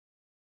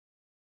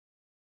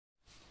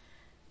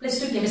Plus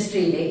 2 chemistry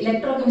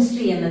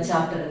electrochemistry എന്ന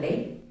ചാപ്റ്ററിന്റെ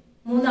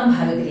മൂന്നാം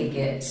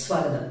ഭാഗത്തിലേക്ക്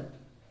സ്വാഗതം.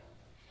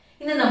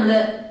 ഇന്ന് നമ്മൾ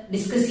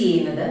ഡിസ്കസ്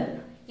ചെയ്യുന്നത്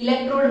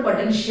ഇലക്ട്രോഡ്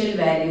പൊട്ടൻഷ്യൽ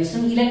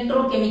വാല്യൂസും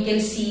ഇലക്ട്രോകെമിക്കൽ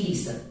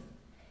സീരീസും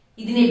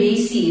ഇതിനെ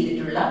ബേസ്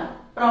ചെയ്തിട്ടുള്ള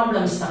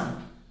പ്രോബ്ലംസ് ആണ്.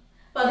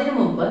 അപ്പോൾ അതിനു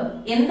മുമ്പ്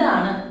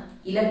എന്താണ്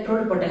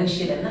ഇലക്ട്രോഡ്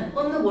പൊട്ടൻഷ്യൽ എന്ന്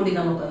ഒന്നുകൂടി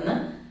നമുക്കൊന്ന്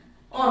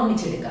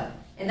ഓർമ്മിച്ചെടുക്കാം.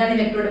 എന്താണ്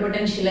electrode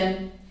potential?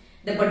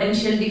 The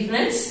potential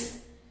difference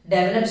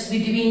develops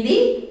between the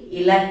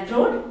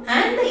electrode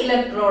and the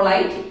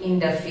electrolyte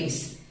interface.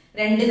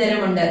 രണ്ട്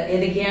തരമുണ്ട്.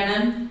 ഏതൊക്കെയാണ്?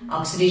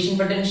 Oxidation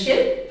potential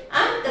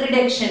and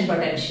reduction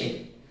potential.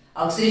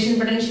 Oxidation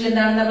potential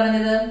എന്താണെന്ന്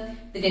പറഞ്ഞത്?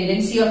 The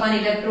tendency of an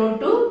electrode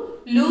to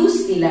lose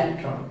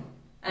electron.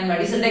 And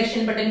what is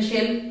reduction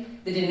potential?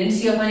 The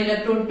tendency of an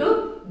electrode to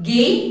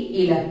gain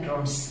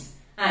electrons.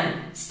 And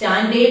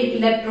standard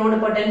electrode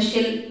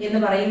potential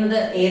എന്ന് പറയുന്നത്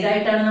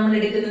ഏതായിട്ടാണ് നമ്മൾ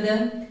എടുക്കുന്നത്?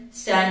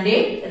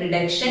 Standard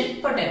reduction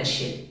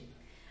potential.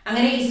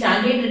 അങ്ങനെ ഈ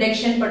standard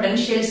reduction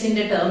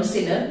പൊട്ടൻഷ്യൽസിന്റെ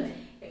ടേംസില്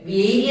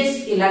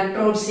various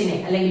ഇലക്ട്രോഡ്സിനെ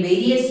അല്ലെങ്കിൽ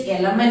various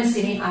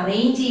എലമെന്റ്സിനെ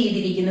arrange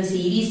ചെയ്തിരിക്കുന്ന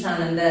series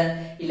ആണ് എന്ത്?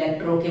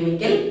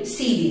 Electrochemical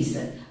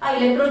series. ആ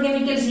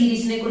ഇലക്ട്രോകെമിക്കൽ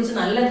സീരീസിനെ കുറിച്ച്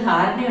നല്ല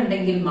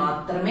ധാരണയുണ്ടെങ്കിൽ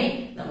മാത്രമേ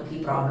നമുക്ക്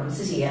ഈ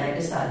പ്രോബ്ലംസ്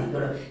ചെയ്യാനായിട്ട്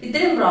സാധിക്കുള്ളൂ.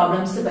 ഇത്തരം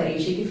പ്രോബ്ലംസ്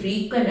പരീക്ഷയ്ക്ക്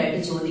ഫ്രീക്വന്റ്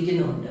ആയിട്ട്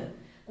ചോദിക്കുന്നുമുണ്ട്.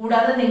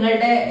 കൂടാതെ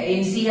നിങ്ങളുടെ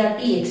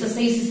NCERT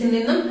എക്സസൈസസിൽ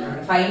നിന്നും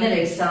ഫൈനൽ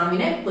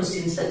എക്സാമിന്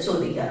ക്വസ്റ്റ്യൻസ്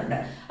ചോദിക്കാറുണ്ട്.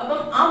 അപ്പം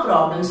ആ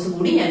പ്രോബ്ലംസ്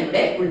കൂടി ഞാൻ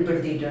ഇവിടെ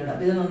ഉൾപ്പെടുത്തിയിട്ടുണ്ട്.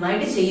 അപ്പൊ ഇത്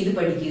നന്നായിട്ട് ചെയ്ത്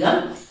പഠിക്കുക.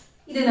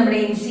 ഇത് നമ്മുടെ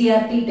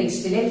NCERT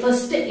ടെക്സ്റ്റിലെ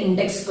ഫസ്റ്റ്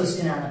ഇൻഡെക്സ്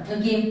ക്വസ്റ്റ്യൻ ആണ്.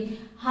 നോക്കിയേ,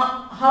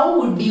 how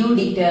would you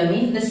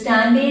determine the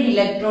standard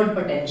electrode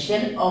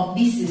potential of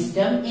the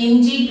system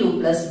Mg2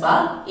 plus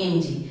bar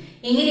Mg?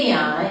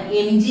 എങ്ങനെയാണ്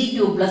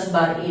Mg2 plus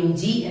bar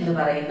Mg എന്ന്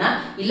പറയുന്ന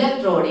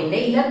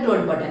ഇലക്ട്രോഡിന്റെ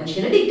ഇലക്ട്രോഡ്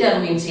പൊട്ടൻഷ്യൽ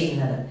ഡിറ്റർമിൻ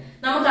ചെയ്യുന്നത്?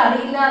 നമുക്ക്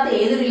അറിയില്ലാത്ത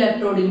ഏതൊരു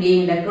ഇലക്ട്രോഡിന്റെയും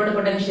ഇലക്ട്രോഡ്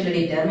പൊട്ടൻഷ്യൽ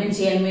ഡിറ്റർമിൻ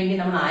ചെയ്യാൻ വേണ്ടി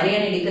നമ്മൾ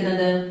ആരെയാണ്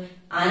എടുക്കുന്നത്?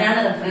 ആരാണ്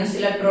reference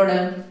electrode?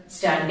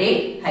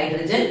 Standard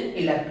hydrogen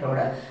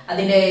electrode.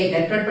 അതിന്റെ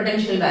ഇലക്ട്രോഡ്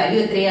പൊട്ടൻഷ്യൽ വാല്യൂ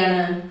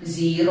എത്രയാണ്?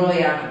 0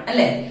 ആണ്,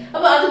 അല്ലെ?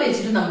 അപ്പൊ അത്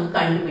വെച്ചിട്ട് നമുക്ക്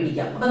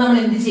കണ്ടുപിടിക്കാം. അപ്പൊ നമ്മൾ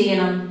എന്ത്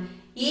ചെയ്യണം?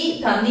 ഈ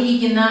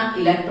തന്നിരിക്കുന്ന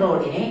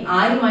ഇലക്ട്രോഡിനെ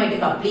ആരുമായിട്ട്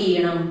കപ്പിൾ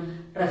ചെയ്യണം?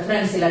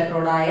 റെഫറൻസ്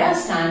ഇലക്ട്രോഡായ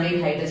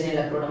സ്റ്റാൻഡേർഡ് ഹൈഡ്രജൻ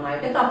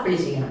ഇലക്ട്രോഡുമായിട്ട് കപ്പിൾ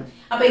ചെയ്യണം.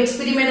 അപ്പൊ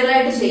എക്സ്പെരിമെന്റൽ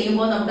ആയിട്ട്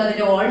ചെയ്യുമ്പോൾ നമുക്ക്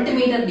അതിന്റെ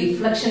ഓൾട്ടിമേറ്റർ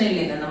ഡിഫ്ലക്ഷനിൽ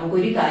നിന്ന് നമുക്ക്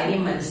ഒരു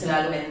കാര്യം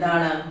മനസ്സിലാകും.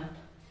 എന്താണ്?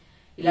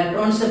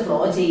 ഇലക്ട്രോൺസ് ഫ്ലോ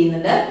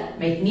ചെയ്യുന്നത്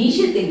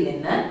മെഗ്നീഷ്യത്തിൽ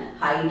നിന്ന്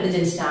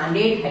ഹൈഡ്രജൻ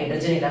സ്റ്റാൻഡേർഡ്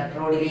ഹൈഡ്രജൻ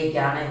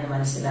ഇലക്ട്രോഡിലേക്കാണ് എന്ന്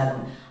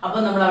മനസ്സിലാകും. അപ്പൊ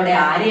നമ്മൾ അവിടെ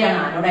ആരെയാണ്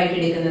ആനോഡായിട്ട്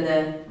എടുക്കുന്നത്?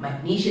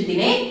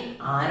 മഗ്നീഷ്യത്തിനെ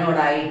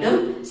ആനോഡായിട്ടും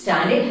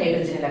സ്റ്റാൻഡേർഡ്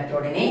ഹൈഡ്രജൻ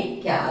ഇലക്ട്രോഡിനെ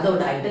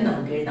കാഥോഡായിട്ടും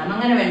നമുക്ക് എഴുതാം.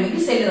 അങ്ങനെ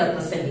വേണമെങ്കിൽ സെൽ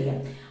റെപ്രസെന്റ് ചെയ്യാം.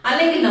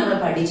 അല്ലെങ്കിൽ നമ്മൾ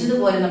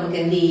പഠിച്ചതുപോലെ നമുക്ക്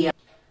എന്ത് ചെയ്യാം?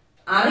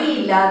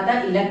 അറിയില്ലാത്ത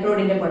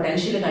ഇലക്ട്രോഡിന്റെ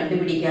പൊട്ടൻഷ്യൽ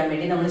കണ്ടുപിടിക്കാൻ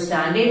വേണ്ടി നമ്മൾ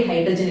സ്റ്റാൻഡേർഡ്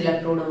ഹൈഡ്രജൻ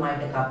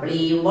ഇലക്ട്രോഡുമായിട്ട് കപ്പിൾ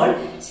ചെയ്യുമ്പോൾ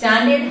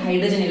സ്റ്റാൻഡേർഡ്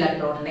ഹൈഡ്രജൻ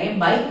ഇലക്ട്രോഡിനെ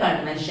ബൈ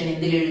കൺവെൻഷൻ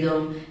എന്തിൽ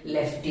എഴുതും?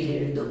 ലെഫ്റ്റിൽ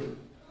എഴുതും.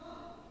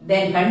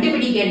 ദെൻ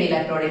കണ്ടുപിടിക്കേണ്ട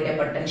ഇലക്ട്രോഡിന്റെ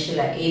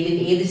പൊട്ടൻഷ്യൽ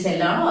ഏത്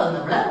സെല്ലാണോ അത്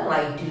നമ്മൾ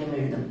റൈറ്റിലും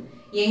എഴുതും.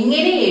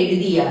 എങ്ങനെ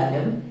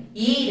എഴുതിയാലും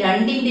ഈ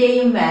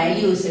രണ്ടിന്റെയും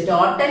values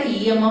total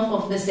EMF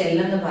of the cell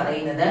എന്ന്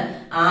പറയുന്നത്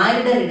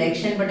ആരുടെ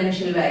റിഡക്ഷൻ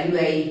പൊട്ടൻഷ്യൽ വാല്യൂ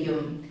ആയിരിക്കും?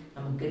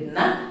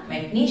 കിട്ടുന്ന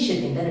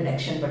മഗ്നീഷ്യത്തിന്റെ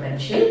റിഡക്ഷൻ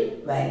പൊട്ടൻഷ്യൽ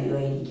വാല്യൂ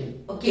ആയിരിക്കും.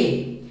 ഓക്കെ,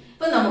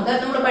 ഇപ്പൊ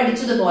നമ്മൾ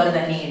പഠിച്ചതുപോലെ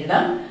തന്നെ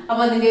എഴുതാം.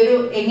 അപ്പൊ അതിന്റെ ഒരു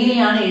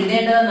എങ്ങനെയാണ്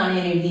എഴുതേണ്ടതെന്നാണ്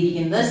ഞാൻ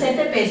എഴുതിയിരിക്കുന്നത്.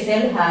 Set up a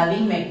cell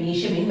having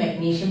magnesium in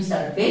magnesium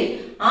sulphate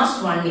as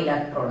 1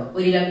 electrode.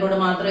 ഒരു ഇലക്ട്രോഡ്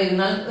മാത്രം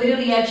ഇരുന്നാൽ ഒരു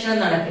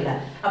റിയാക്ഷനും നടക്കില്ല.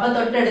 അപ്പൊ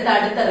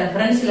അടുത്ത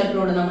റെഫറൻസ്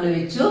ഇലക്ട്രോഡ് നമ്മൾ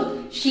വെച്ചു.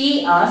 She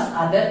as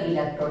other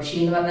electrode. She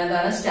എന്ന്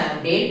പറഞ്ഞതാണ്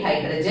സ്റ്റാൻഡേർഡ്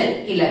ഹൈഡ്രജൻ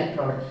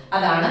ഇലക്ട്രോഡ്.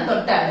 അതാണ്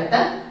തൊട്ടടുത്ത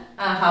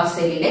ഹാഫ്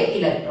സെല്ലിലെ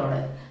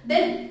electrode.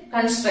 Then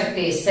construct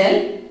a cell,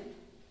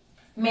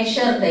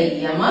 measure the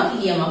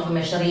EMF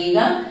measure ചെയ്യുക.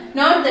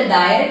 Note the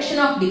direction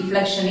of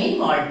deflection in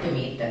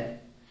voltmeter.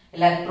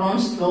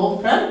 Electrons flow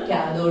from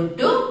cathode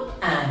to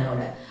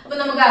anode. അപ്പൊ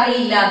നമുക്ക്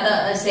അറിയില്ലാത്ത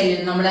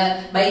സെല്ലിൽ നമ്മള്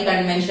ബൈ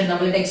കൺവെൻഷൻ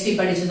നമ്മൾ ടെക്സ്റ്റിൽ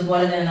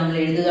പഠിച്ചതുപോലെ തന്നെ നമ്മൾ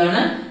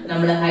എഴുതുകയാണ്.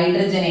 നമ്മൾ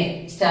ഹൈഡ്രജനെ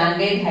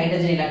സ്റ്റാൻഡേർഡ്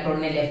ഹൈഡ്രജൻ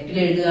ഇലക്ട്രോണിനെ ലെഫ്റ്റിൽ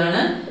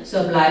എഴുതുകയാണ്. So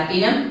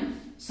platinum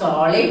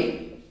solid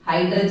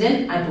hydrogen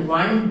at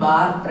 1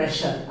 bar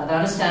pressure.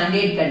 അതാണ്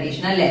സ്റ്റാൻഡേർഡ്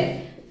കണ്ടീഷൻ, അല്ലെ?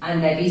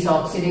 And that is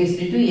oxidized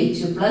to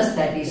H+,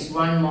 that is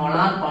 1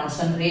 molar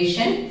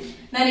concentration.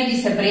 Then it is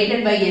separated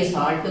by a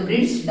salt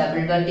bridge,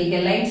 double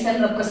vertical line, cell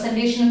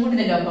representation കൂടി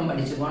ഇതിന്റെ ഒപ്പം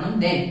പഠിച്ചു പോകണം.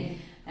 Then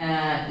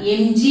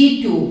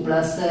Mg2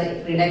 plus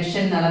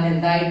reduction നടന്ന്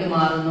എന്തായിട്ട്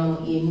മാറുന്നു?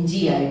 Mg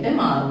ആയിട്ട്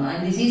മാറുന്നു.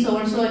 And this is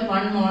also at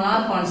 1 molar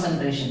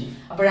concentration.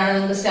 അപ്പോഴാണ്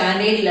നമുക്ക്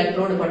സ്റ്റാൻഡേർഡ്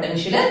ഇലക്ട്രോഡ്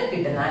പൊട്ടൻഷ്യൽ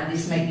കിട്ടുന്നത്. And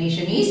this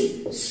magnesium is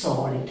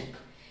solid.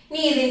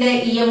 ഇനി ഇതിന്റെ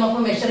EMF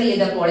മെഷർ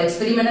ചെയ്തപ്പോൾ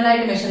എക്സ്പെരിമെന്റൽ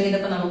ആയിട്ട് മെഷർ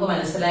ചെയ്തപ്പോൾ നമുക്ക്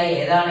മനസ്സിലായി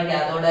ഏതാണ്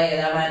കാഥോഡ്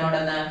ഏതാണ് ആനോഡ്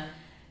എന്ന്.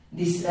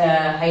 This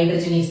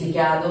hydrogen is the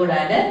cathode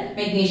and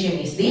magnesium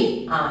is the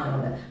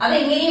anode.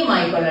 അതെങ്ങനെയും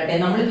ആയിക്കൊള്ളട്ടെ,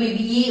 നമ്മളിപ്പോ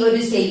ഈ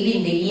ഒരു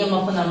സെല്ലിന്റെ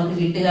EMF നമുക്ക്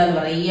കിട്ടുക എന്ന്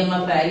പറയാം.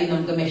 EMF വാല്യൂ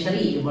നമുക്ക് മെഷർ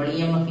ചെയ്യുമ്പോൾ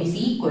EMF ഈസ്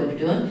ഈക്വൽ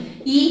ടു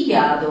ഈ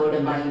കാഥോഡ്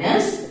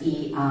മൈനസ് ഈ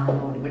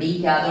ആനോഡ്. ഇവിടെ ഈ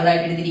കാഥോഡ്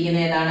ആയിട്ട്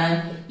എടുത്തിരിക്കുന്ന ഏതാണ്?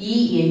 ഈ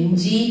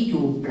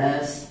Mg2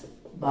 plus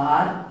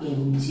bar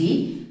Mg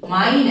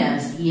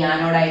minus ഈ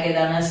ആനോഡായിട്ട്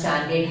ഏതാണ്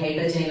സ്റ്റാൻഡേർഡ്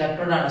ഹൈഡ്രജൻ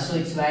ഇലക്ട്രോഡ് ആണ്. So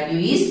it's value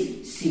is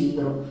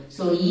 0.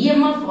 So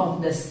EMF of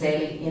the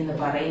cell എന്ന്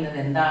പറയുന്നത്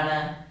എന്താണ്?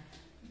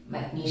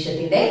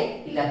 മാഗ്നീഷ്യത്തിന്റെ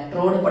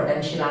ഇലക്ട്രോഡ്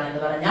പൊട്ടൻഷ്യൽ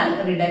ആണെന്ന് പറഞ്ഞാൽ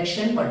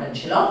reduction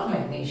potential of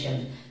magnesium.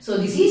 So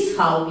this is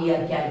how we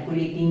are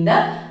calculating the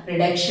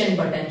reduction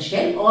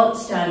potential or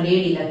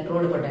standard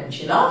electrode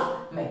potential of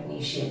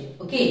magnesium.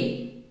 Okay.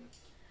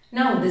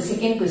 Now the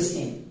second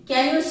question.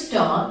 Can you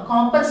store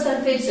copper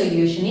sulfate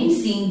solution in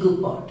zinc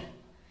pot?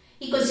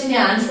 ഈ ക്വസ്റ്റിന്റെ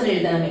answer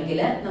എഴുതണമെങ്കിൽ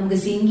നമുക്ക്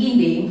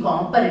സിങ്കിന്റെയും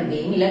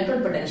കോപ്പറിന്റെയും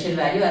electrode potential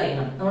value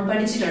അറിയണം. നമ്മൾ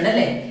പഠിച്ചിട്ടുണ്ട്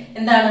അല്ലേ?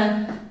 എന്താണ്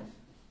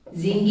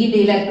സിങ്കിന്റെ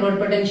electrode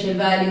potential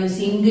value?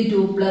 Zinc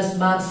 2 plus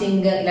bar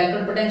zinc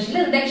electrode potential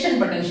reduction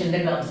പൊട്ടൻഷ്യലിന്റെ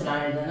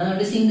ടേംസിലാണ് എഴുതുന്നത്.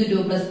 അതുകൊണ്ട് സിങ്ക്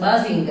 2 പ്ലസ് ബാർ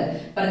സിങ്ക്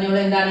പറഞ്ഞോളൂ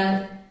എന്താണ്?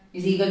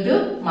 is equal to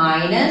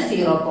minus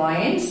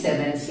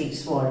 0.76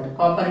 volt.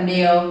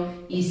 കോപ്പറിന്റെയോ?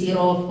 E0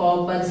 of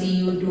copper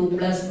Cu2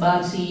 plus bar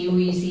Cu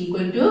is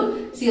equal to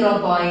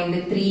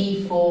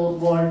 0.34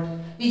 volt.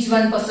 Which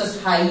one possesses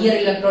higher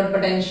electrode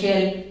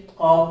potential?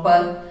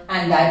 Copper,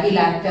 and that will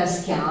act as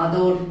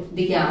cathode.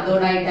 The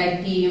cathode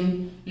act ചെയ്യും.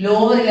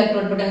 Lower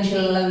electrode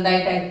potential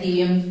എന്തായിട്ട് act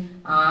ചെയ്യും?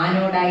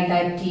 Anode ആയിട്ട്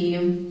act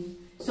ചെയ്യും.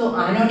 So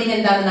ആനോഡിന്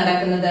എന്താണ്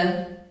നടക്കുന്നത്?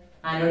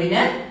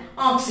 ആനോഡിന്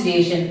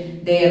oxidation.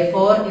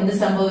 Therefore എന്ത്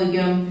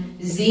സംഭവിക്കും?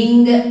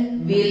 Zinc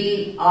will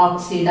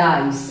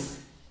oxidize.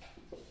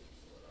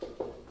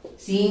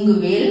 Zinc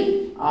will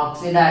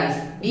oxidize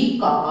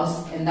because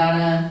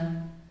എന്താണ്?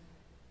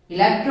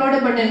 Electrode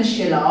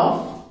potential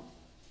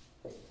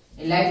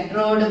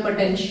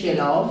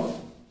of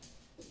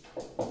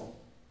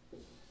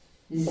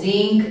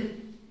zinc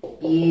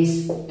is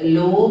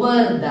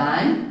lower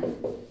than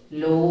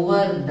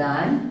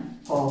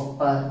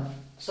copper.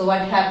 So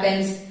what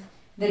happens?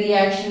 The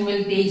reaction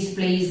will take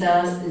place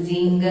as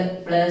zinc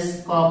plus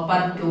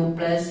copper 2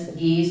 plus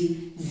gives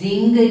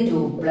zinc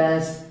 2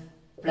 plus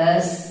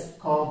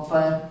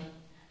copper,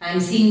 and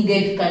zinc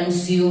get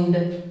consumed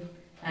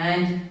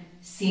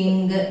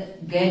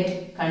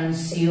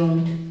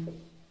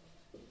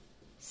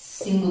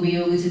zinc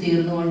ഉപയോഗിച്ച്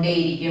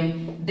തീർന്നുകൊണ്ടേയിരിക്കും.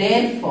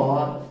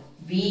 Therefore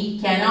we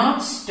cannot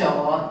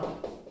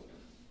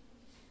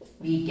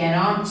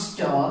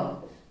store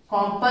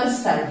copper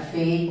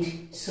sulfate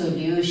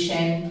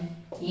solution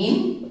in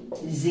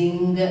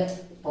zinc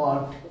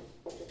pot.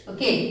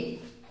 Okay.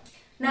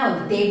 Now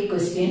the third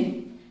question.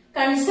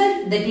 Consult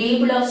the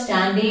table of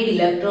standard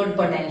electrode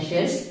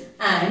potentials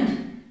and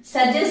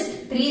suggest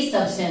 3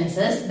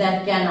 substances that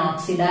can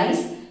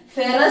oxidize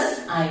ferrous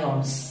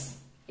ions.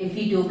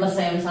 Fe2 plus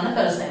ions ആണ്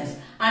ferrous ions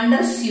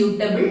under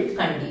suitable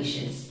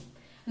conditions.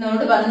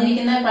 നമ്മളോട്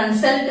പറഞ്ഞിരിക്കുന്ന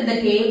consult the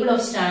table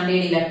of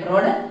standard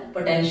electrode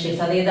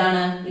potentials.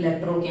 അതേതാണ്?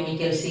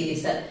 Electrochemical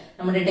series.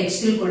 നമ്മുടെ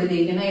ടെക്സ്റ്റിൽ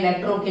കൊടുത്തിരിക്കുന്ന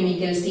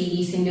electrochemical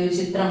സീരീസിന്റെ ഒരു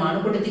ചിത്രമാണ്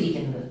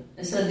കൊടുത്തിരിക്കുന്നത്.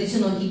 ശ്രദ്ധിച്ചു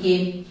നോക്കിക്കേ.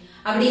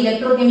 അവിടെ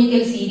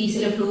ഇലക്ട്രോകെമിക്കൽ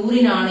സീരീസിലെ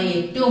ഫ്ലൂറിൻ ആണ്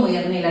ഏറ്റവും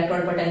ഉയർന്ന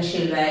ഇലക്ട്രോഡ്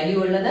പൊട്ടൻഷ്യൽ വാല്യൂ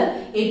ഉള്ളത്.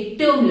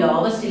 ഏറ്റവും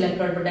ലോവസ്റ്റ്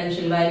ഇലക്ട്രോഡ്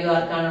പൊട്ടൻഷ്യൽ വാല്യൂ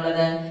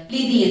ആർക്കാണുള്ളത്?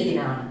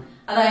 ലിഥിയത്തിനാണ്.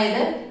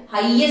 അതായത്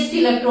ഹയസ്റ്റ്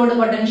ഇലക്ട്രോഡ്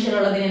പൊട്ടൻഷ്യൽ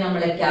ഉള്ളതിനെ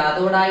നമ്മൾ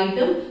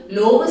കാഥോഡായിട്ടും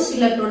ലോവസ്റ്റ്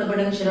ഇലക്ട്രോഡ്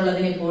പൊട്ടൻഷ്യൽ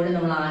ഉള്ളതിനെ എപ്പോഴും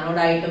നമ്മൾ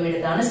ആനോഡായിട്ടും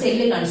എടുത്താണ്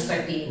സെല്ല്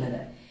കൺസ്ട്രക്ട് ചെയ്യുന്നത്.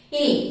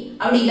 ഇനി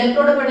അവിടെ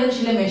ഇലക്ട്രോഡ്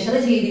പൊട്ടൻഷ്യൽ മെഷർ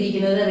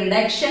ചെയ്തിരിക്കുന്നത്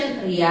റിഡക്ഷൻ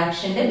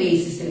റിയാക്ഷന്റെ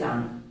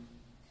ബേസിസിലാണ്.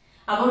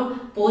 അപ്പം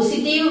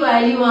പോസിറ്റീവ്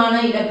വാല്യൂ ആണ്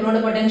ഇലക്ട്രോഡ്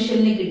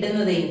പൊട്ടൻഷ്യലിന്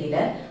കിട്ടുന്നതെങ്കിൽ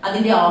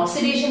അതിന്റെ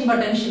ഓക്സിഡേഷൻ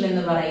പൊട്ടൻഷ്യൽ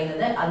എന്ന്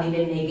പറയുന്നത്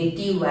അതിന്റെ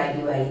നെഗറ്റീവ്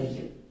വാല്യൂ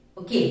ആയിരിക്കും.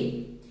 ഓക്കെ,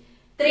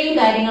 ഇത്രയും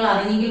കാര്യങ്ങൾ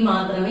അറിഞ്ഞെങ്കിൽ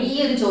മാത്രമേ ഈ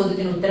ഒരു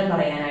ചോദ്യത്തിന് ഉത്തരം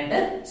പറയാനായിട്ട്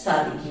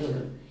സാധിക്കുകയുള്ളൂ.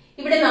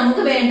 ഇവിടെ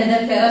നമുക്ക് വേണ്ടത്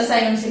ഫെറസ്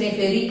അയോൺസിനെ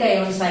ഫെറിക്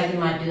അയോൺസ് ആക്കി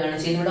മാറ്റുകയാണ്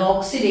ചെയ്യുന്നത്. ഇവിടെ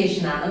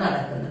ഓക്സിഡേഷൻ ആണ്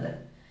നടക്കുന്നത്.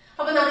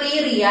 അപ്പൊ നമ്മൾ ഈ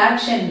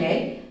റിയാക്ഷന്റെ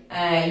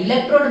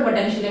ഇലക്ട്രോഡ്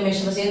പൊട്ടൻഷ്യൽ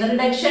മെഷർ ചെയ്യുന്ന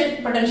റിഡക്ഷൻ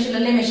പൊട്ടൻഷ്യൽ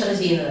അല്ലേ മെഷർ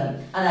ചെയ്യുന്നത്.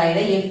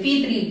 അതായത്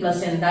Fe3+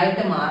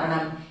 എന്തായിട്ട്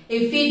മാറണം?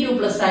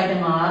 Fe2+ ആയിട്ട്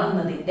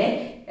മാറുന്നതിന്റെ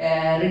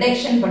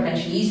റിഡക്ഷൻ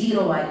പൊട്ടൻഷ്യൽ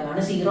E0 വാല്യൂ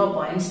ആണ്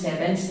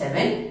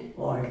 0.77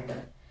 വോൾട്ട്.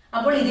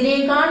 അപ്പോൾ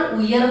ഇതിനേക്കാൾ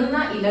ഉയർന്ന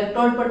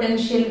ഇലക്ട്രോഡ്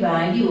പൊട്ടൻഷ്യൽ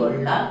വാല്യൂ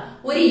ഉള്ള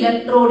ഒരു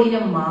ഇലക്ട്രോഡിന്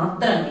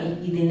മാത്രമേ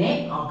ഇതിനെ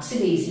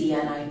ഓക്സിഡൈസ്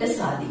ചെയ്യാനായിട്ട്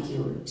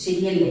സാധിക്കുകയുള്ളൂ.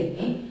 ശരിയല്ലേ?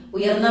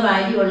 ഉയർന്ന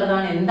വാല്യൂ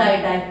ഉള്ളതാണ്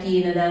എന്തായിട്ട് ആക്ട്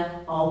ചെയ്യുന്നത്?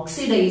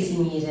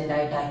 ഓക്സിഡൈസിങ് ഏജന്റ്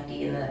ആയിട്ട് ആക്ട്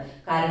ചെയ്യുന്നത്.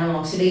 കാരണം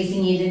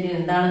ഓക്സിഡൈസിങ് ഏജന്റിന്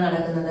എന്താണ്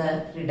നടക്കുന്നത്?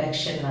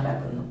 റിഡക്ഷൻ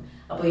നടക്കുന്നു.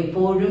 അപ്പൊ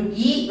എപ്പോഴും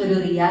ഈ ഒരു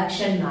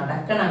റിയാക്ഷൻ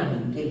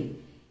നടക്കണമെങ്കിൽ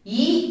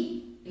ഈ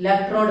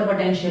electrode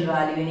potential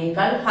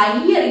വാല്യൂവിനേക്കാൾ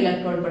higher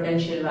electrode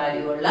potential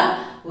value ഉള്ള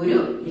ഒരു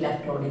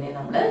ഇലക്ട്രോഡിനെ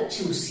നമ്മൾ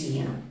ചൂസ്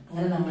ചെയ്യണം.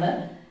 അങ്ങനെ നമ്മൾ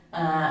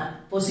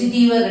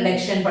പോസിറ്റീവ്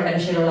റിഡക്ഷൻ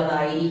പൊട്ടൻഷ്യൽ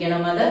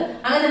ഉള്ളതായിരിക്കണം അത്.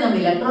 അങ്ങനെ നമ്മൾ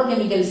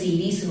ഇലക്ട്രോകെമിക്കൽ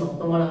സീരീസ്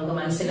നോക്കുമ്പോൾ നമുക്ക്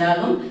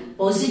മനസ്സിലാകും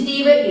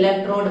പോസിറ്റീവ്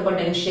ഇലക്ട്രോഡ്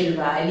പൊട്ടൻഷ്യൽ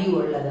വാല്യൂ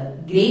ഉള്ളത്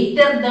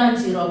ഗ്രേറ്റർ ദാൻ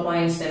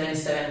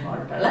 0.77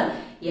 വോൾട്ട് ഉള്ള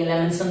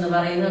എലമെന്റ്സ് എന്ന്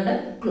പറയുന്നുണ്ട്.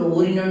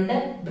 ക്ലോറിൻ ഉണ്ട്,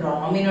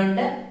 ബ്രോമിൻ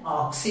ഉണ്ട്,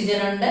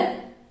 ഓക്സിജൻ ഉണ്ട്,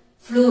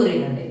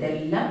 ഫ്ലൂറിൻ ഉണ്ട്.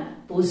 ഇതെല്ലാം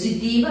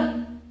പോസിറ്റീവ്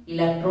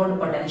ഇലക്ട്രോഡ്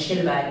പൊട്ടൻഷ്യൽ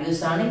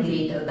വാല്യൂസ് ആണ്.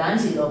 ഗ്രേറ്റർ ദാൻ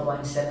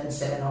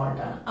 0.77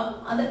 വോൾട്ട് ആണ്. അപ്പൊ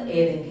അത്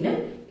ഏതെങ്കിലും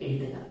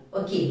എഴുതുക.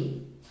 ഓക്കെ,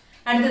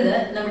 അടുത്തത്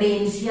നമ്മുടെ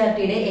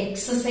NCERTയുടെ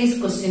എക്സസൈസ്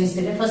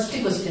ക്വസ്റ്റ്യൻസിന്റെ ഫസ്റ്റ്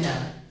ക്വസ്റ്റ്യൻ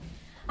ആണ്.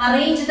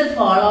 Arrange the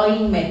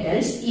following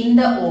metals in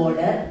the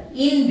order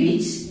in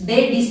which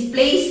they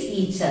displace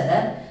each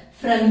other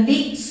from the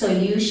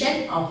solution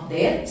of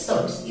their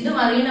source. ഇതും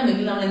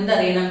അറിയണമെങ്കിൽ നമ്മൾ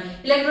എന്തറിയണം?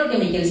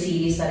 ഇലക്ട്രോകെമിക്കൽ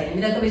സീരീസ് അറിയണം.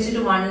 ഇതൊക്കെ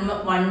വെച്ചിട്ട്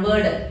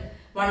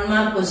വൺ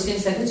മാർക്ക്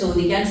ക്വസ്റ്റ്യൻസ് ഒക്കെ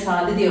ചോദിക്കാൻ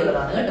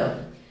സാധ്യതയുള്ളതാണ് കേട്ടോ.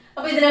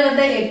 അപ്പൊ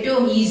ഇതിനകത്ത്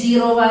ഏറ്റവും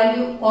E0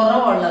 വാല്യൂ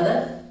കുറവുള്ളത്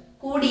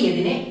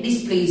കൂടിയതിനെ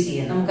ഡിസ്പ്ലേസ്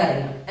ചെയ്യാൻ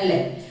നമുക്കറിയാം അല്ലെ.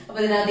 അപ്പൊ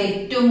ഇതിനകത്ത്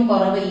ഏറ്റവും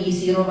കുറവ്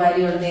E0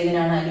 വാല്യൂ ഉള്ളത്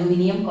ഏതിനാണ്?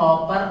 Aluminium,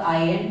 copper,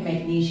 iron,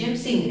 magnesium,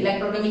 zinc.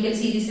 Electrochemical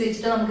series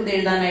വെച്ചിട്ട് നമുക്ക് ഇത്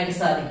എഴുതാനായിട്ട്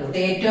സാധിക്കും.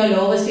 ഏറ്റവും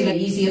ലോവസ്റ്റ്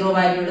E0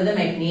 വാല്യൂ ഉള്ളത്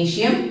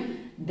magnesium,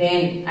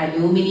 then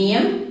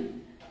aluminium,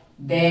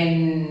 then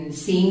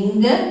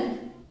zinc,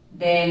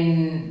 then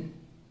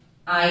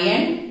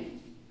iron,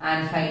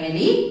 and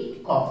finally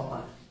copper.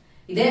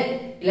 ഇത്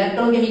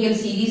ഇലക്ട്രോകെമിക്കൽ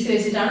സീരീസ്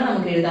വെച്ചിട്ടാണ്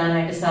നമുക്ക്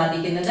എഴുതാനായിട്ട്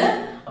സാധിക്കുന്നത്.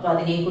 അപ്പൊ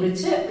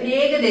അതിനെക്കുറിച്ച് ഒരു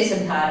ഏകദേശം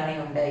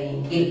ധാരണയുണ്ട്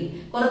എങ്കിൽ,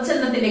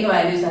 കുറച്ചെണ്ണത്തിന്റെ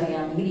വാല്യൂസ്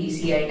അറിയാമെങ്കിൽ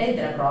ഈസി ആയിട്ട്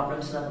ഇത്തരം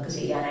പ്രോബ്ലംസ് നമുക്ക്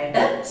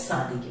ചെയ്യാനായിട്ട്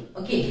സാധിക്കും.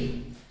 Okay,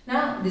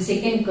 now the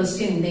second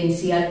question in the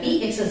NCERT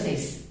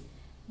exercise.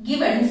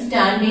 Given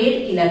standard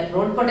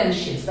electrode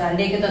potentials,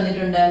 അതിലേക്ക്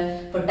തന്നിട്ടുണ്ട്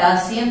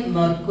potassium,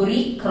 mercury,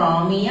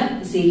 chromium,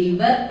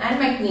 silver and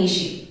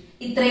magnesium.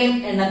 ഇത്രയും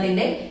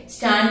എണ്ണത്തിന്റെ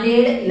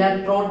സ്റ്റാൻഡേർഡ്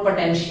ഇലക്ട്രോഡ്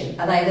പൊട്ടൻഷ്യൽ,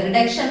 അതായത്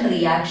റിഡക്ഷൻ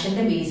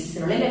റിയാക്ഷന്റെ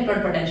ബേസിസിലുള്ള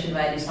ഇലക്ട്രോഡ് പൊട്ടൻഷ്യൽ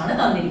വാല്യൂസ് ആണ്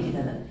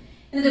തന്നിരിക്കുന്നത്.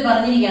 എന്നിട്ട്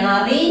പറഞ്ഞിരിക്കുകയാണ്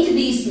arrange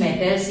these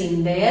metals in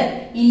there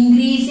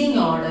increasing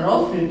order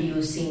of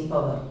reducing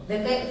power.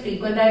 ഇതൊക്കെ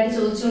ഫ്രീക്വന്റ് ആയിട്ട്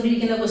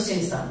ചോദിച്ചുകൊണ്ടിരിക്കുന്ന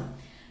ക്വസ്റ്റ്യൻസ് ആണ്.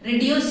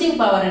 റിഡ്യൂസിംഗ്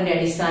പവറിന്റെ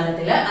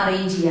അടിസ്ഥാനത്തിൽ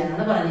അറേഞ്ച്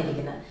ചെയ്യാനാണ്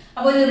പറഞ്ഞിരിക്കുന്നത്.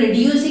 അപ്പൊ ഒരു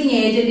റിഡ്യൂസിംഗ്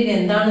ഏജന്റിന്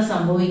എന്താണ്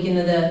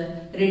സംഭവിക്കുന്നത്?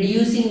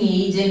 റിഡ്യൂസിംഗ്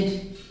ഏജന്റ്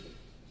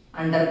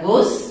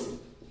അണ്ടർഗോസ്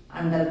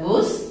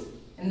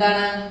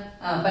എന്താണ്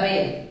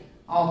പറയേ?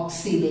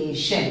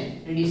 ഓക്സിഡേഷൻ.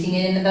 റിഡ്യൂസിംഗ്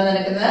ഏജന്റ് എന്താ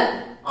നടക്കുന്നത്?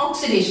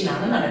 ഓക്സിഡേഷൻ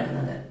ആണ്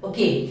നടക്കുന്നത്.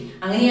 ഓക്കെ,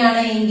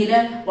 അങ്ങനെയാണ് എങ്കിൽ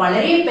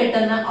വളരെ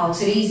പെട്ടെന്ന്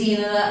ഓക്സിഡൈസ്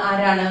ചെയ്യുന്നത്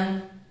ആരാണ്?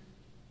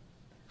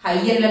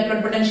 ഹയർ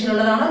ഇലക്ട്രോഡ് പൊട്ടൻഷ്യൽ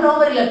ഉള്ളതാണോ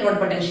ലോവർ ഇലക്ട്രോഡ്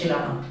പൊട്ടൻഷ്യൽ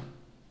ആണോ?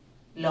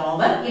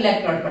 Lower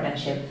electrode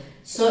potential.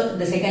 So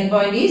the second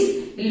point is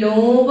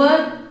lower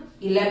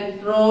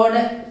electrode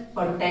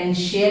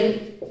potential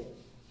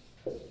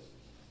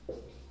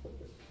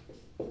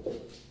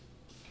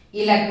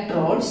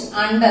electrodes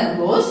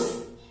undergoes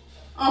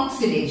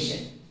oxidation.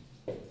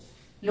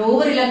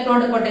 Lower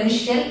electrode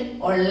potential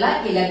ഉള്ള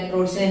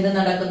ഇലക്ട്രോഡ്സിന് എന്ത്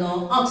നടക്കുന്നു?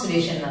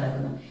 ഓക്സിഡേഷൻ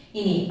നടക്കുന്നു.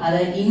 ഇനി അത്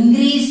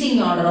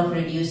increasing order of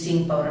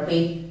reducing power. അപ്പൊ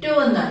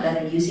ഏറ്റവും നല്ല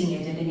റിഡ്യൂസിംഗ്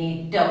ഏജന്റിന്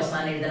ഏറ്റവും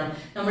അവസാനം എഴുതണം.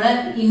 നമ്മൾ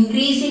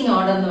ഇൻക്രീസിംഗ്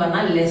ഓർഡർ എന്ന്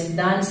പറഞ്ഞാൽ ലെസ്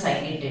ദാൻ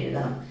സൈൻ ഇട്ട്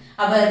എഴുതണം.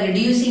 അപ്പൊ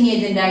റിഡ്യൂസിംഗ്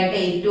ഏജന്റ് ആയിട്ട്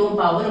ഏറ്റവും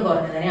പവർ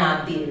കുറഞ്ഞതിനെ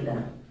ആദ്യം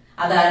എഴുതണം.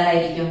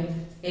 അതാരായിരിക്കും?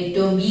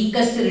 ഏറ്റവും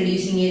വീക്കസ്റ്റ്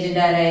റിഡ്യൂസിംഗ്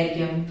ഏജന്റ്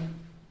ആരായിരിക്കും?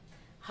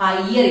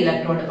 Higher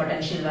electrode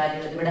potential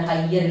value. ഇവിടെ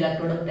ഹയർ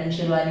ഇലക്ട്രോഡ്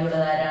പൊട്ടൻഷ്യൽ വാല്യൂ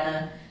ഉള്ളത് ആരാണ്?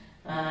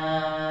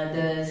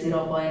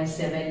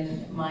 0.7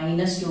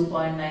 മൈനസ്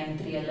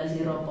 2.93 അല്ല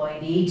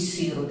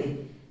 0.80.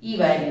 ഈ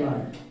വാല്യൂ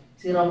ആണ്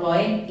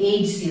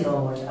 0.80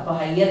 വോൾട്ട്. അപ്പൊ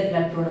ഹയർ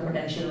ഇലക്ട്രോഡ്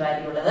പൊട്ടൻഷ്യൽ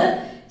വാല്യൂ ഉള്ളത്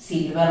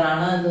സിൽവർ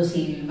ആണ്.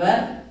 Silver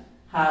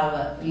have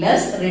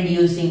less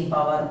reducing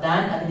power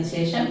than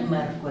അതിനുശേഷം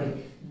mercury.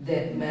 The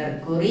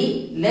mercury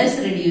less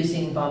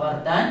reducing power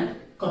than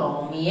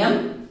chromium.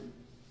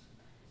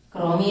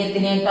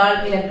 ക്രോമിയത്തിനേക്കാൾ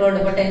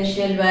electrode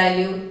potential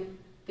value.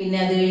 പിന്നെ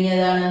അത്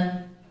കഴിഞ്ഞതാണ്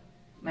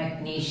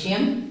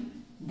മഗ്നീഷ്യം.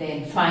 then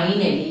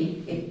finally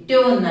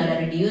ഏറ്റവും നല്ല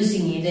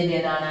റിഡ്യൂസിംഗ് ഏജന്റ്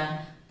ഏതാണ്?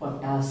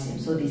 Potassium.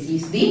 so this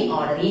is the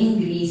order,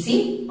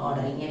 increasing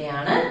order.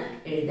 ഇങ്ങനെയാണ്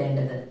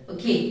എഴുതേണ്ടത്.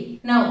 okay,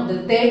 now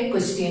the third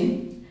question.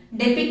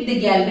 Depict the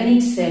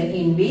galvanic cell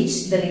in which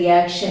the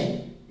reaction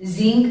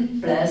zinc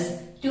plus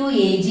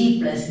 2Ag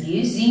plus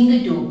gives zinc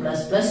 2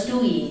 plus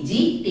 2Ag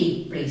take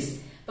place.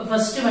 So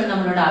first one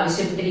നമ്മളോട്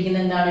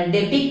ആവശ്യപ്പെട്ടിരിക്കുന്നത് എന്താണ്?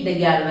 Depict the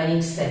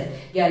galvanic cell.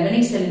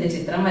 Galvanic cellന്റെ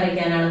ചിത്രം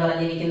വരയ്ക്കാനാണ്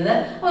പറഞ്ഞിരിക്കുന്നത്.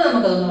 അപ്പോൾ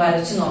നമുക്ക് അതൊന്ന്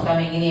വരച്ചു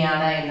നോക്കാം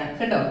എങ്ങനെയാണ് എന്ന്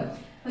കേട്ടോ.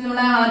 അപ്പോൾ നമ്മൾ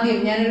ആദ്യം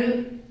ഞാനൊരു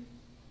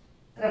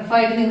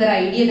റഫായിട്ട് നിങ്ങൾക്ക് ഒരു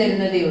ഐഡിയ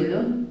തരുന്നതേ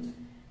ഉള്ളൂ.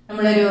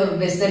 നമ്മളൊരു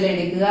വെസൽ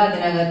എടുക്കുക,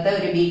 അതിനകത്ത്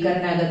ഒരു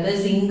ബീക്കറിനകത്ത്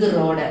സിങ്ക്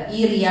റോഡ്. ഈ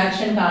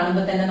റിയാക്ഷൻ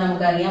കാണുമ്പോൾ തന്നെ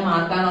നമുക്കറിയാം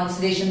ആർക്കാണ്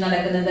ഓക്സിഡേഷൻ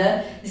നടക്കുന്നത്?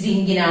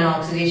 സിങ്കിനാണ്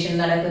ഓക്സിഡേഷൻ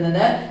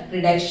നടക്കുന്നത്.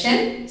 റിഡക്ഷൻ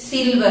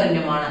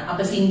സിൽവറിനുമാണ്.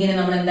 അപ്പൊ സിങ്കിനെ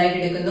നമ്മൾ എന്തായിട്ട്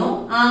എടുക്കുന്നു?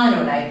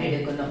 ആനോഡായിട്ട്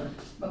എടുക്കുന്നു.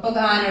 അപ്പൊ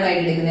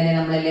ആനോഡായിട്ട് എടുക്കുന്നതിനെ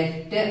നമ്മൾ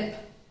ലെഫ്റ്റ്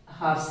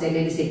ഹാഫ്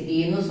സെല്ലിൽ സെറ്റ്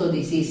ചെയ്യുന്നു. So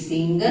this is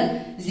zinc.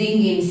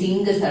 Zinc in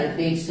zinc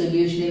sulphate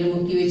സൊല്യൂഷനിൽ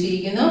മുക്കി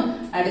വെച്ചിരിക്കുന്നു.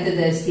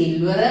 അടുത്തത്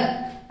സിൽവർ.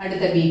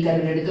 അടുത്ത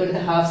ബീക്കറിൽ എടുത്തു,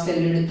 അടുത്ത ഹാഫ്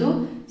സെല്ലിൽ എടുത്തു.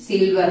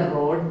 Silver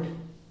road.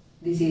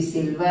 This is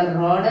silver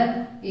road.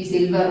 ഈ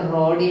സിൽവർ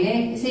റോഡിനെ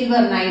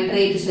സിൽവർ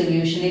നൈട്രേറ്റ്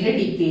സൊല്യൂഷനിൽ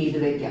ഡിപ്പ് ചെയ്ത്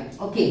വെക്കാം.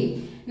 ഓക്കെ,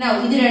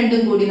 ഇത്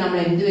രണ്ടും കൂടി നമ്മൾ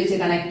എന്ത് വെച്ച്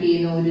കണക്ട്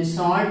ചെയ്യുന്നു? ഒരു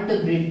salt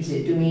bridge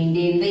to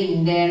maintain the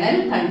internal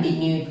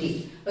continuity.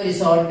 ഒരു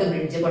സോൾട്ട്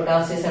ബ്രിഡ്ജ്,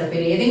 പൊട്ടാസ്യം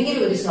സൾഫേറ്റ്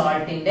ഏതെങ്കിലും ഒരു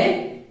സോൾട്ടിന്റെ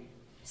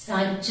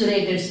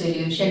saturated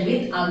solution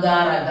with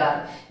agar agar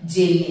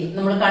jelly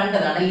നമ്മൾ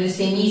കണ്ടതാണ്. ഒരു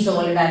സെമി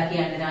സോളിഡ്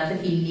ആക്കിയാണ് ഇതിനകത്ത്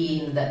ഫില്ല്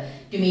ചെയ്യുന്നത്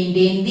to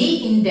maintain the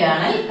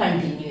internal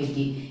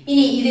continuity.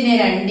 ഇനി ഇതിനെ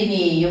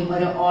രണ്ടിനെയും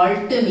ഒരു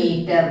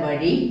ഓൾട്ട്മീറ്റർ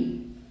വഴി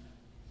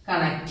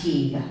കണക്ട്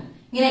ചെയ്യുക.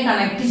 ഇങ്ങനെ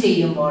കണക്ട്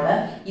ചെയ്യുമ്പോൾ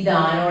ഇത്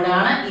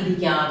ആനോഡാണ്, ഇത്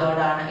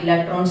കാഥോഡാണ്.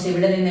 ഇലക്ട്രോൺസ്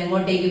ഇവിടെ നിന്ന്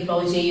എങ്ങോട്ടേക്ക് ഫ്ലോ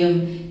ചെയ്യും?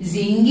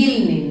 സിങ്കിൽ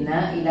നിന്ന്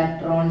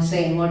ഇലക്ട്രോൺസ്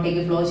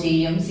എങ്ങോട്ടേക്ക് ഫ്ലോ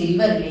ചെയ്യും?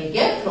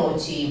 സിൽവറിലേക്ക് ഫ്ലോ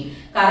ചെയ്യും.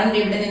 കറണ്ട്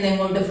ഇവിടെ നിന്ന്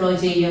എങ്ങോട്ട് ഫ്ലോ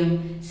ചെയ്യും?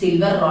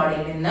 സിൽവർ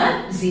റോഡിൽ നിന്ന്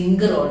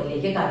സിങ്ക്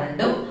റോഡിലേക്ക്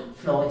കറണ്ടും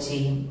ഫ്ലോ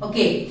ചെയ്യും.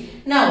 ഓക്കെ,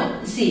 നൗ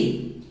സി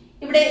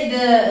ഇവിടെ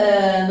ഇത്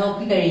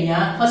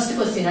നോക്കിക്കഴിഞ്ഞാൽ ഫസ്റ്റ്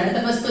ക്വസ്റ്റ്യൻ, അടുത്ത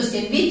first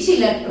question, which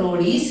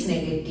electrode is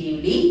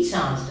negatively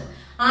charged?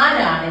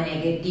 ആരാണ്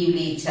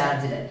നെഗറ്റീവ്ലി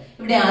ചാർജ്ഡ്?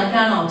 ഇവിടെ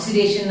ആർക്കാണ്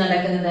ഓക്സിഡേഷൻ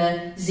നടക്കുന്നത്?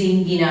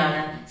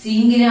 സിങ്കിനാണ്.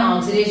 സിങ്കിന്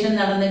ഓക്സിഡേഷൻ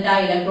നടന്നിട്ട് ആ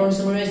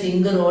ഇലക്ട്രോൺസ് മുഴുവൻ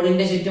സിങ്ക്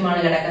റോഡിന്റെ ചുറ്റുമാണ്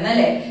കിടക്കുന്നത്,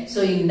 അല്ലെ? So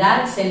in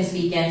that sense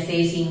we can say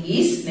zinc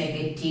is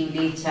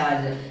negatively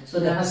charged. So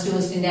the first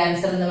ക്വസ്റ്റ്യന്റെ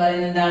answer എന്ന്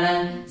പറയുന്നത് എന്താണ്?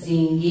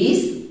 Zinc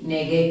is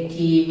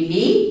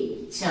negatively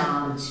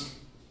charged.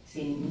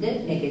 Zinc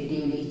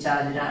negatively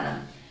charged ആണ്.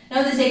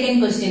 Now the second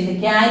question, the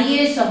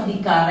carriers of the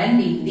current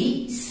in the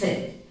cell.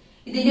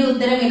 ഇതിന്റെ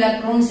ഉത്തരം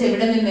electrons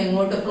എവിടെ നിന്ന്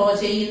എങ്ങോട്ട് flow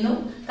ചെയ്യുന്നു,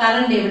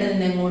 കറണ്ട് എവിടെ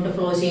നിന്ന് എങ്ങോട്ട്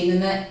ഫ്ലോ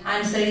ചെയ്യുന്നു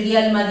ആൻസർ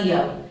എഴുതിയാൽ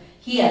മതിയാവും.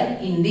 Here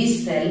in this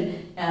cell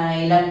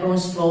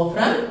electrons flow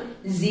from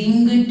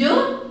zinc to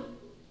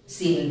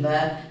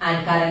silver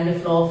and current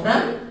flow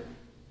from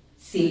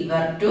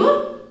silver to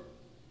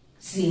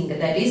zinc,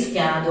 that is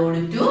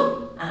cathode to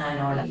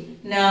anode.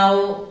 Now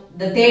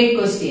the third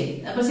question,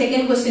 അപ്പോൾ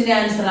സെക്കൻഡ് ക്വസ്റ്റ്യന്റെ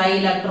ആൻസർ ആയി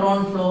electron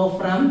flow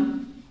from,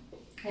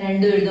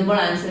 രണ്ടും എഴുതുമ്പോൾ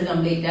answer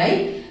complete ആയി,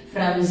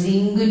 from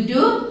zinc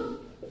to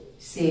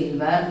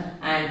silver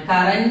and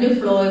current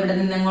flow ഇവിടെ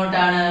നിന്ന്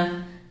എങ്ങോട്ടാണ്?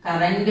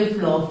 Current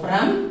flow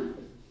from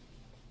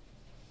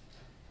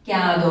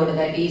cathode,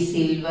 that is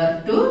silver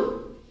to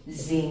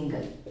zinc.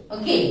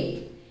 Okay,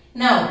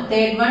 now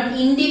third one,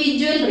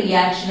 individual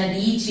reaction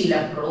at each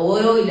electrode.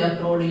 ഓരോ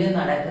ഇലക്ട്രോഡിലും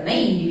നടക്കുന്ന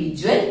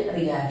individual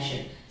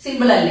reaction.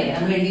 Simple അല്ലേ?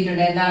 നമ്മൾ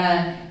എഴുതിയിട്ടുണ്ട്. എന്താണ്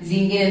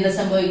സിങ്കിന് എന്താ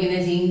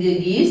സംഭവിക്കുന്നത്? Zinc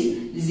gives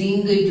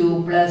zinc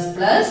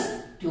 2++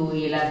 2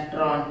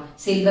 electron.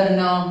 Silver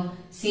no,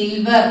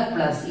 silver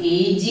plus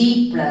Ag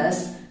plus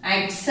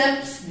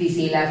accepts this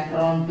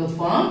electron to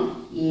form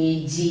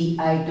Ag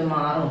ആയിട്ട്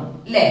മാറും,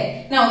 അല്ലേ?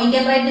 Now we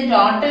can write the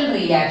total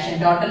reaction.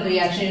 Total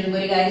reaction എഴുതുമ്പോൾ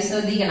ഒരു കാര്യം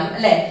ശ്രദ്ധിക്കണം,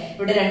 അല്ലെ?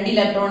 ഇവിടെ 2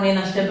 ഇലക്ട്രോണിനെ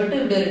നഷ്ടപ്പെട്ടു,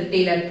 ഇവിടെ 1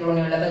 ഇലക്ട്രോണേ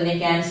ഉള്ളൂ. അപ്പൊ അതിനെ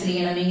ക്യാൻസൽ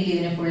ചെയ്യണമെങ്കിൽ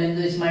ഇതിനെ ഫുൾ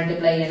എന്ത് വെച്ച്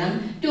മൾട്ടിപ്ലൈ ചെയ്യണം?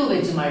 2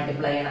 വെച്ച്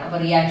മൾട്ടിപ്ലൈ ചെയ്യണം. അപ്പൊ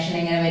റിയാക്ഷൻ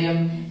എങ്ങനെ വരും?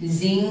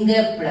 Zinc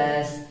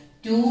plus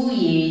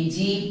 2Ag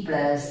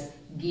plus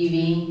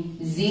giving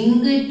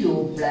zinc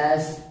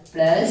 2+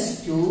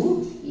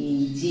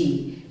 2Ag.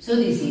 So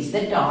this is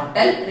the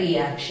total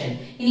reaction.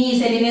 ഇനി ഈ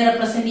സെല്ലിനെ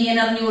റെപ്രസെന്റ് ചെയ്യാൻ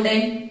അറിഞ്ഞൂടെ?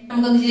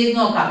 നമുക്കൊന്ന് ചെയ്ത്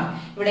നോക്കാം.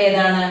 ഇവിടെ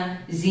ഏതാണ്?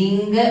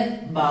 Zinc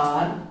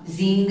bar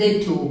zinc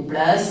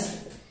 2+.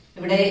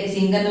 ഇവിടെ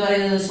സിങ്ക് എന്ന്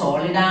പറയുന്നത്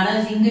സോളിഡ് ആണ്,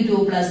 സിങ്ക്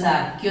 2+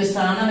 അക്യൂസ്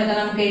ആണ്. അതൊക്കെ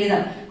നമുക്ക്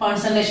എഴുതാം.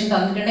 കോൺസെൻട്രേഷൻ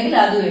തന്നിട്ടുണ്ടെങ്കിൽ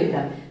അതും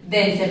എഴുതാം.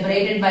 Then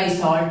separated by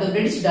salt to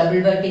bridge,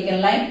 double vertical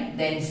line.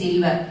 Then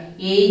silver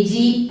Ag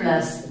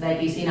plus, that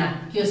is in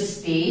aqueous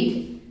state,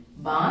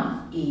 bar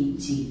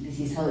Ag. This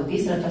is how it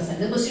is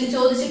represented. Question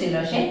ചോദിച്ചിട്ടില്ല,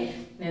 പക്ഷെ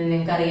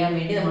നിങ്ങൾക്ക് അറിയാൻ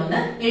വേണ്ടി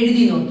നമ്മളൊന്ന്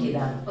എഴുതി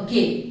നോക്കിയതാണ്.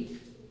 Okay.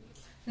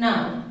 Now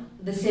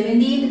the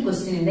 17th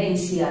question in the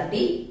NCERT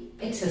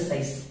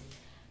exercise.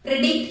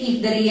 Predict if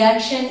the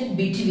reaction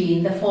between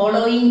the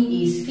following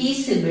is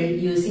feasible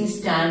using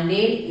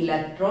standard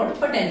electrode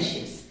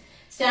potentials.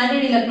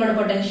 Standard electrode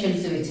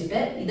potentials വെച്ചിട്ട്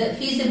ഇത്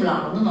feasible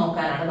ആണെന്ന്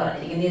നോക്കാനാണ്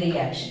പറഞ്ഞിരിക്കുന്നത് ഈ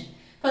reaction.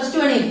 First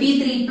one,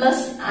 Fe3+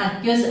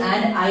 aqueous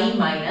and I-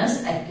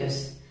 aqueous.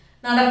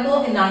 നടക്കോ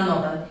എന്നാണ്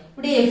നോക്കുന്നത്.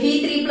 ഇവിടെ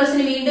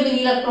Fe3+ വീണ്ടും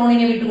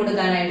ഇലക്ട്രോണിനെ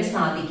വിട്ടുകൊടുക്കാനായിട്ട്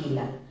സാധിക്കില്ല.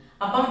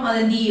 അപ്പം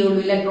അതെന്ത് ചെയ്യുള്ളൂ?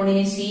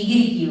 ഇലക്ട്രോണിനെ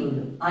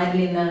സ്വീകരിക്കുകയുള്ളൂ. ആരിൽ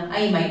നിന്ന്?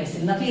 I-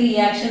 നിന്ന്. അപ്പൊ ഈ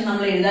റിയാക്ഷൻ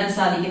നമ്മൾ എഴുതാൻ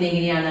സാധിക്കുന്നത്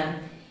എങ്ങനെയാണ്?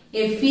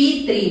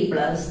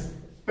 Fe3+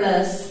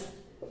 plus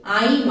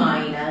I-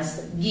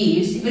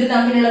 gives, ഇവർ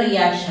തമ്മിലുള്ള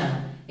റിയാക്ഷൻ ആണ്.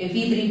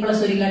 Fe3+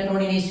 ഒരു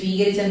ഇലക്ട്രോണിനെ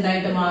സ്വീകരിച്ച്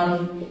എന്തായിട്ട്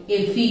മാറും?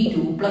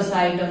 Fe2+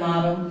 ആയിട്ട്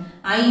മാറും.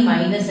 I-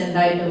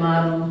 എന്തായിട്ട്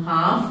മാറും?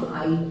 ഹാഫ്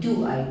I2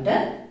 ആയിട്ട്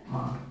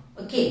മാറും.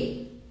 ഓക്കെ,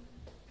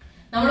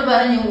 നമ്മൾ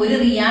പറഞ്ഞു ഒരു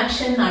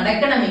റിയാക്ഷൻ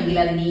നടക്കണമെങ്കിൽ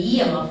അതിന്റെ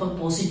EMF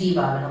പോസിറ്റീവ്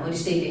ആകണം ഒരു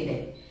സെല്ലിന്റെ.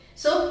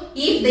 So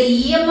if the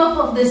EMF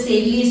of the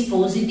cell is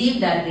positive,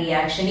 that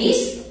reaction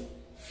is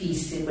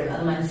feasible.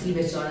 അത് മനസ്സിൽ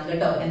വെച്ചോണം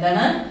കേട്ടോ.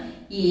 എന്താണ്?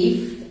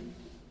 If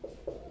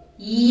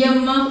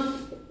EMF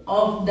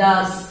of the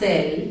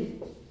cell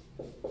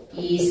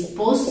is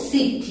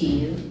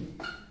positive,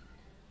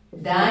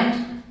 that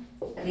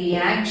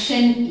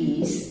reaction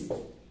is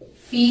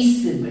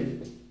feasible.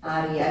 ആ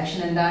റിയാക്ഷൻ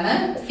എന്താണ്?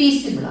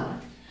 ഫീസിബിൾ ആണ്.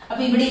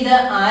 അപ്പൊ ഇവിടെ ഇത്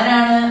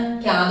ആരാണ്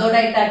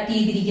കാഥോഡായിട്ട് ആക്ട്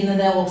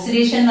ചെയ്തിരിക്കുന്നത്?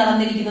 ഓക്സിഡേഷൻ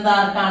നടന്നിരിക്കുന്നത്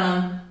ആർക്കാണ്?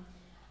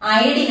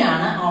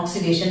 അയഡിനാണ്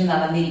ഓക്സിഡേഷൻ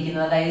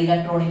നടന്നിരിക്കുന്നത്. അതായത്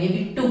ഇലക്ട്രോണിനെ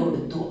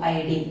വിട്ടുകൊടുത്തു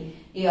അയഡിൻ.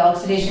 ഈ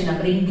ഓക്സിഡേഷൻ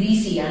നമ്പർ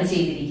ഇൻക്രീസ് ചെയ്യാണ്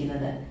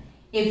ചെയ്തിരിക്കുന്നത്.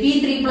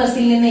 Fe3+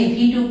 നിന്ന്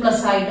Fe2+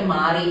 ആയിട്ട്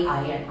മാറി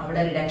അയൺ.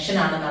 അവിടെ റിഡക്ഷൻ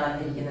ആണ്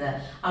നടന്നിരിക്കുന്നത്.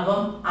 അപ്പം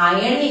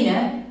അയണിന്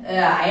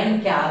അയൺ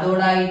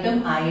കാഥോഡായിട്ടും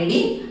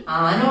അയഡിൻ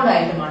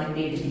ആനോഡായിട്ടുമാണ്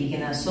ഇവിടെ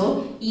എടുത്തിരിക്കുന്നത്. So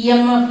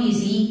EMF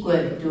is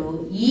equal to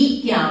E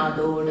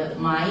cathode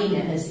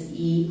minus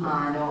E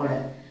anode.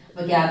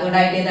 അപ്പൊ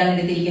കാഥോഡായിട്ട് ഏതാണ്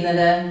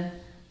എടുത്തിരിക്കുന്നത്?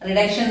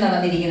 റിഡക്ഷൻ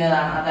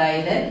നടന്നിരിക്കുന്നതാണ്.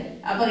 അതായത്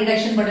അപ്പൊ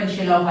reduction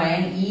potential of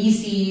iron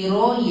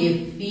E0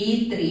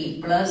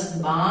 Fe3+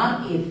 bar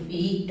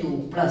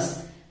Fe2+.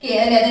 Okay,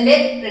 അതിന്റെ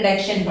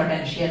reduction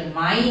potential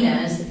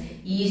minus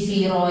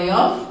E0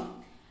 of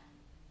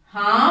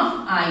half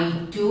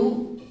I2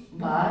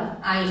 bar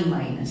I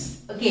minus.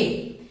 Okay.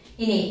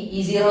 ഇനി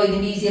E0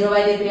 ഇതിന്റെ E0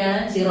 value എത്രയാണ്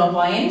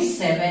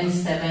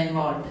 0.77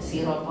 volt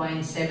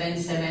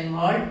 0.77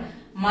 volt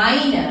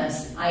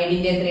minus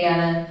ഐഡിന്റെ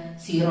എത്രയാണ്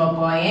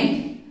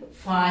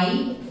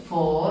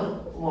 0.54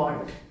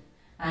 volt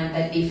and the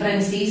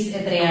difference is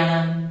എത്രയാണ്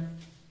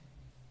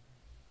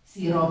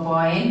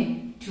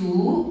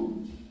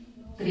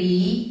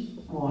 0.23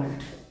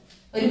 volt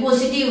ഒരു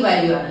positive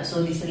value ആണ് so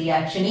this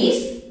reaction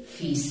is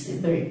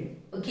feasible.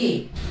 Okay,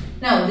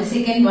 now the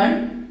second one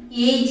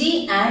Ag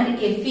and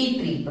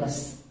Fe3+.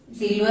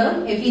 സിൽവറും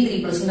Fe3+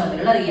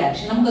 തമ്മിലുള്ള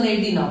reaction നമുക്കത്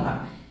എഴുതി നോക്കാം.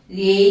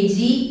 Ag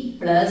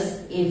plus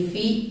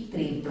Fe3+.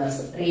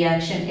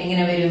 റിയാക്ഷൻ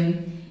എങ്ങനെ വരും?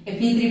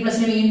 Fe3+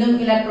 വീണ്ടും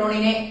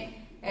ഇലക്ട്രോണിനെ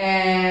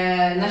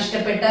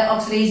നഷ്ടപ്പെട്ട്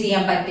ഓക്സിഡൈസ്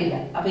ചെയ്യാൻ പറ്റില്ല.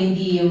 അപ്പൊ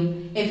എന്ത് ചെയ്യും?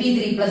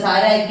 Fe3+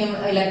 ആരായിരിക്കും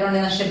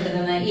ഇലക്ട്രോണിനെ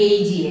നഷ്ടപ്പെടുത്തുന്നത്?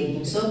 Ag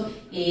ആയിരിക്കും. സോ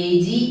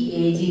Ag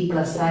Ag+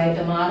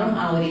 ആയിട്ട് മാറും.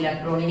 ആ ഒരു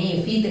ഇലക്ട്രോണിനെ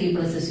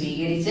Fe3+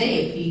 സ്വീകരിച്ച്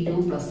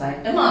Fe2+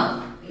 ആയിട്ട് മാറും.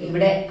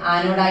 ഇവിടെ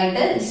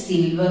ആനോഡായിട്ട്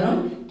സിൽവറും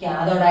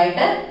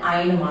കാഥോഡായിട്ട്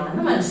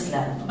അയണുമാണെന്ന്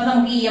മനസ്സിലാകും. അപ്പൊ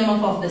നമുക്ക്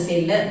EMF ഓഫ് ദ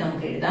സെല്ല്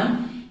നമുക്ക് എഴുതാം.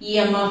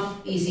 EMF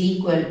is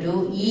equal to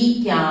ഈ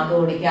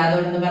കാഥോഡ്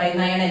എന്ന്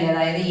പറയുന്ന അയണല്ലേ,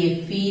 അതായത്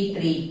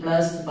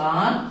Fe3+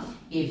 bar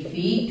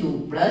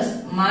Fe2+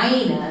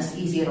 minus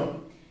E0.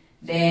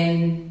 Then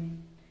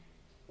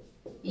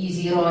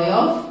E0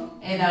 of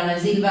ഏതാണ്?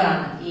 സിൽവർ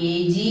ആണ്.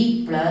 Ag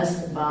plus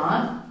bar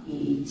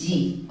Ag.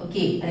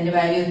 Okay, അതിന്റെ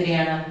വാല്യൂ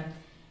എത്രയാണ്?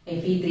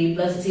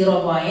 Fe3+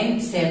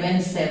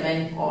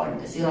 0.77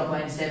 വോൾട്ട്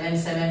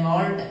 0.77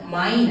 വോൾട്ട്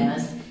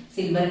മൈനസ്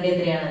സിൽവറിന്റെ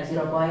എത്രയാണ്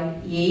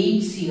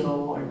 0.80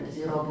 വോൾട്ട്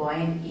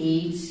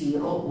 0.80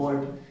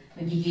 വോൾട്ട്.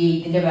 നോക്കിക്കേ,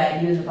 ഇതിന്റെ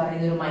വാല്യൂ എന്ന്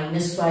പറയുന്നത് ഒരു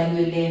മൈനസ് വാല്യൂ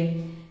അല്ലേ?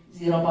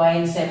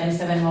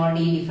 0.77 വോൾട്ട്.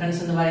 ഈ ഡിഫറൻസ്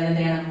എന്ന് പറയുന്നത്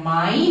എത്രയാണ്?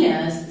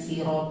 Minus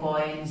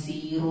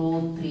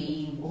 0.03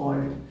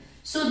 volt.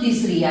 So this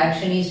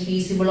reaction is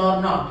feasible or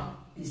not?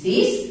 This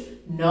is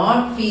not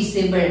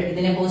feasible.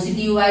 ഇതിനെ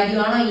പോസിറ്റീവ് വാല്യൂ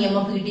ആണോ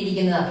EMF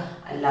കിട്ടിയിരിക്കുന്നത്?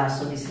 അല്ല.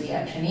 So this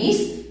reaction is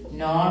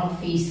not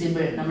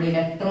feasible. നമ്മൾ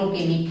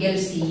ഇലക്ട്രോകെമിക്കൽ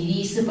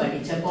സീരീസ്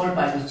പഠിച്ചപ്പോൾ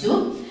പഠിച്ചു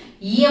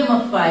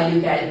EMF വാല്യൂ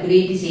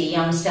കാൽക്കുലേറ്റ്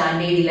ചെയ്യാം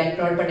സ്റ്റാൻഡേർഡ്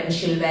ഇലക്ട്രോഡ്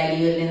പൊട്ടൻഷ്യൽ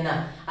വാല്യൂവിൽ നിന്ന്.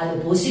 അത്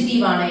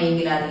പോസിറ്റീവ് ആണ്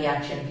എങ്കിൽ ആ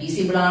റിയാക്ഷൻ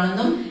ഫീസിബിൾ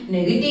ആണെന്നും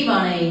നെഗറ്റീവ്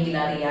ആണ് എങ്കിൽ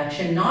ആ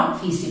റിയാക്ഷൻ നോട്ട്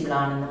ഫീസിബിൾ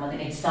ആണെന്നും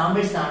അതിന്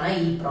എക്സാമ്പിൾസ് ആണ്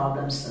ഈ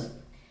problems.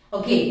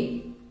 Okay,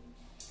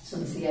 so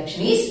this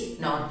reaction is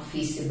not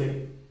feasible.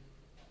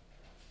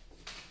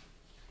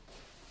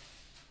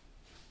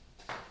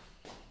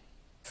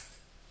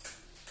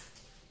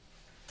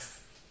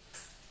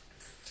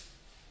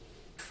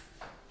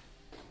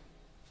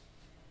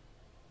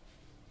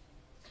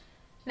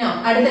 Now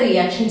അടുത്ത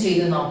റിയാക്ഷൻ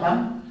ചെയ്തു നോക്കാം.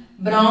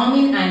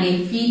 Bromine and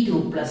Fe2+.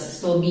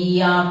 So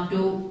Br2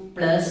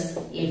 plus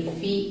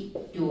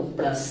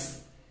Fe2+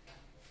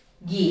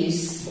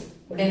 gives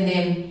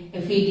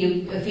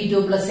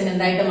Fe2+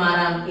 എന്തായിട്ട്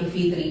മാറാം?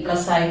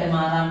 Fe3+ ആയിട്ട്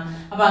മാറാം.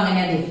 അപ്പൊ അങ്ങനെ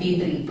അത്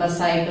Fe3+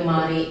 ആയിട്ട്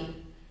മാറി.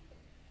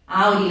 ആ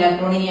ഒരു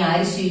ഇലക്ട്രോണിനെ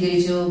ആര്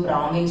സ്വീകരിച്ചു?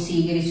 ബ്രോമിൻ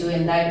സ്വീകരിച്ചു.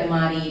 എന്തായിട്ട്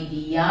മാറി?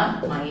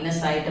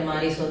 Br- ആയിട്ട്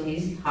മാറി. So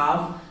this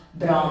half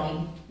bromine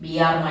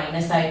Br-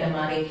 ആയിട്ട്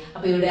മാറി.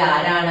 അപ്പൊ ഇവിടെ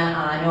ആരാണ്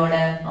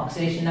ആനോഡ്?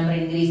 ഓക്സിഡേഷൻ നമ്പർ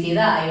ഇൻക്രീസ്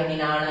ചെയ്ത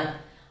അയോണിൻ ആണ്.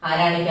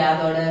 ആരാണ്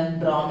കാഥോഡ്?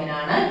 ബ്രോമിൻ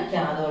ആണ്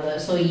cathode.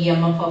 So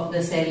EMF of the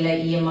cell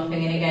EMF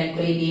എങ്ങനെ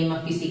calculate?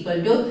 EMF is equal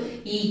to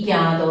ഈ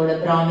കാഥോഡ്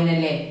ബ്രോമിൻ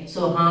അല്ലേ.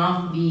 So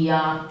half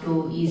Br2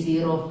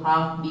 E0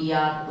 half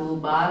Br2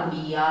 bar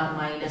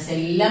Br-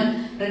 എല്ലാം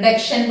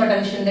റിഡക്ഷൻ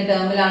പൊട്ടൻഷ്യലിന്റെ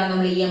ടേമിലാണ്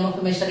നമ്മൾ EMF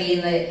മെഷർ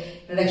ചെയ്യുന്നത്.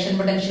 Reduction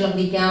potential of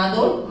the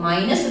cathode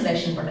minus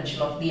reduction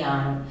potential of the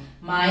anode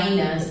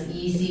minus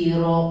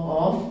E0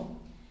 of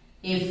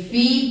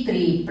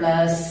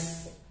Fe3+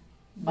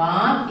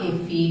 bar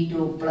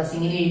Fe2+.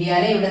 ഇങ്ങനെ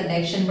എഴുതിയാലേ ഇവിടെ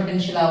reduction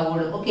potential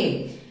ആവുള്ളൂ. Okay,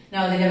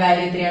 അതിന്റെ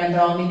value എത്രയാണ്?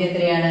 ബ്രോമിന്റെ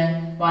എത്രയാണ്?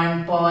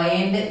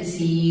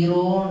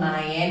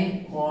 1.09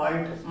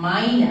 volt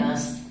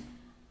minus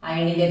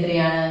അയണിന്റെ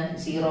എത്രയാണ്?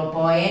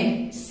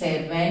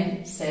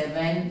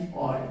 0.77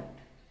 volt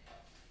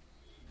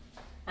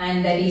and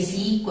that is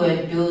equal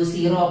to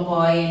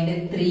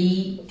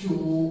 0.32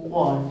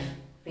 volt.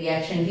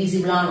 Reaction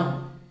feasible or no?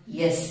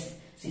 Yes,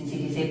 since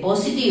it is a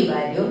positive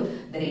value,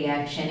 the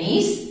reaction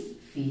is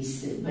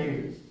feasible.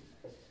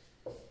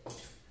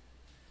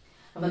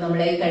 അപ്പൊ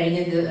നമ്മളെ കഴിഞ്ഞ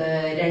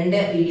 2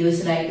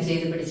 വീഡിയോസിലായിട്ട്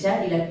ചെയ്ത് പിടിച്ച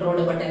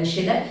ഇലക്ട്രോഡ്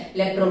പൊട്ടൻഷ്യൽ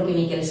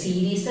ഇലക്ട്രോകെമിക്കൽ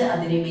സീരീസ്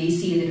അതിനെ ബേസ്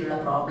ചെയ്തിട്ടുള്ള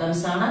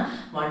പ്രോബ്ലംസ് ആണ്.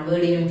 1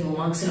 വേർഡിനും 2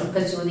 മാർക്സിനും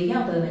ഒക്കെ ചോദിക്കാം.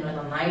 അപ്പൊ നിങ്ങൾ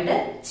നന്നായിട്ട്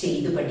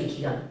ചെയ്ത്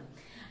പഠിക്കുക.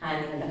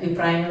 നിങ്ങളുടെ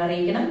അഭിപ്രായങ്ങൾ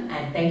അറിയിക്കണം.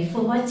 And thank you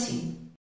for watching.